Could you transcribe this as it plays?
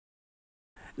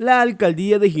La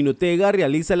alcaldía de Jinotega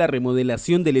realiza la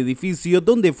remodelación del edificio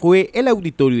donde fue el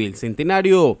auditorio del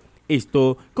Centenario.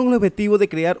 Esto con el objetivo de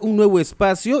crear un nuevo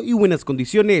espacio y buenas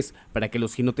condiciones para que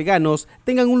los jinoteganos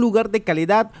tengan un lugar de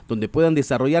calidad donde puedan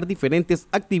desarrollar diferentes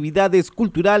actividades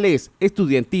culturales,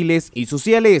 estudiantiles y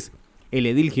sociales. El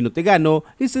edil jinotegano,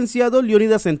 licenciado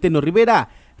Leónidas Centeno Rivera,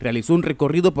 realizó un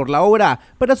recorrido por la obra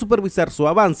para supervisar su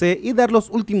avance y dar los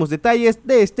últimos detalles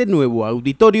de este nuevo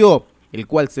auditorio, el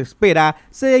cual se espera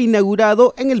sea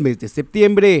inaugurado en el mes de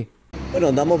septiembre. Bueno,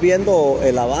 andamos viendo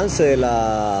el avance de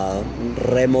la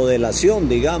remodelación,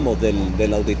 digamos,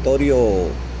 del auditorio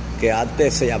que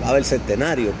antes se llamaba el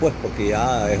Centenario, pues, porque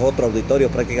ya es otro auditorio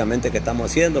prácticamente que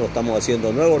estamos haciendo, lo estamos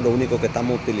haciendo nuevo, lo único que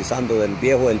estamos utilizando del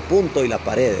viejo es el punto y las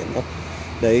paredes, ¿no?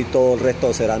 De ahí todo el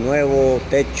resto será nuevo,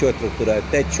 techo, estructura de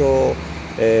techo,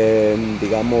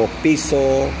 digamos,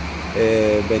 piso,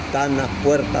 ventanas,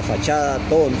 puertas, fachada,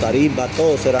 todo en tarimba,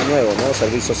 todo será nuevo, ¿no?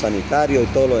 Servicios sanitarios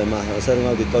y todo lo demás. Va a ser un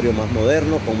auditorio más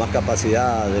moderno, con más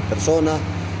capacidad de personas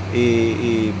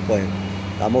y pues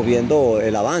estamos viendo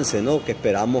el avance, ¿no? Que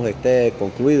esperamos esté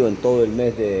concluido en todo el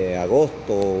mes de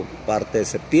agosto, parte de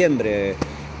septiembre,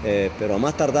 pero a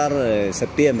más tardar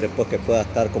septiembre, pues que pueda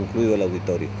estar concluido el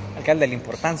auditorio. Alcalde, la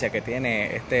importancia que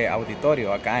tiene este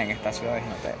auditorio acá en esta ciudad de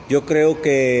Jinotega. Yo creo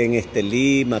que en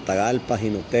Estelí, Matagalpa,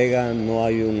 Jinotega no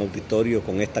hay un auditorio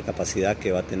con esta capacidad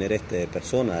que va a tener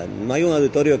persona. No hay un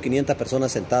auditorio de 500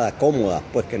 personas sentadas cómodas,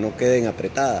 pues que no queden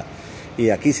apretadas.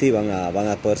 Y aquí sí van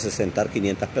a poderse sentar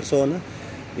 500 personas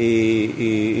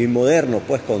y moderno,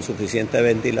 pues con suficiente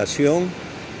ventilación.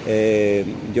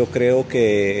 Yo creo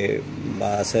que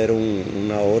va a ser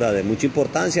una obra de mucha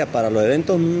importancia para los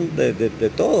eventos de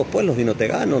todos, pues los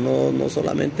jinoteganos, no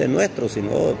solamente nuestros,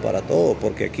 sino para todos,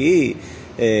 porque aquí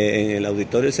en el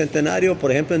Auditorio del Centenario,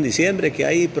 por ejemplo en diciembre que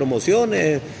hay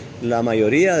promociones, la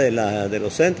mayoría de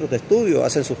los centros de estudio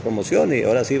hacen sus promociones y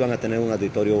ahora sí van a tener un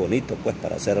auditorio bonito, pues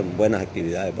para hacer buenas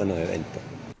actividades, buenos eventos.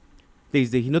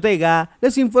 Desde Jinotega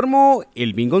les informó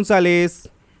Elvin González.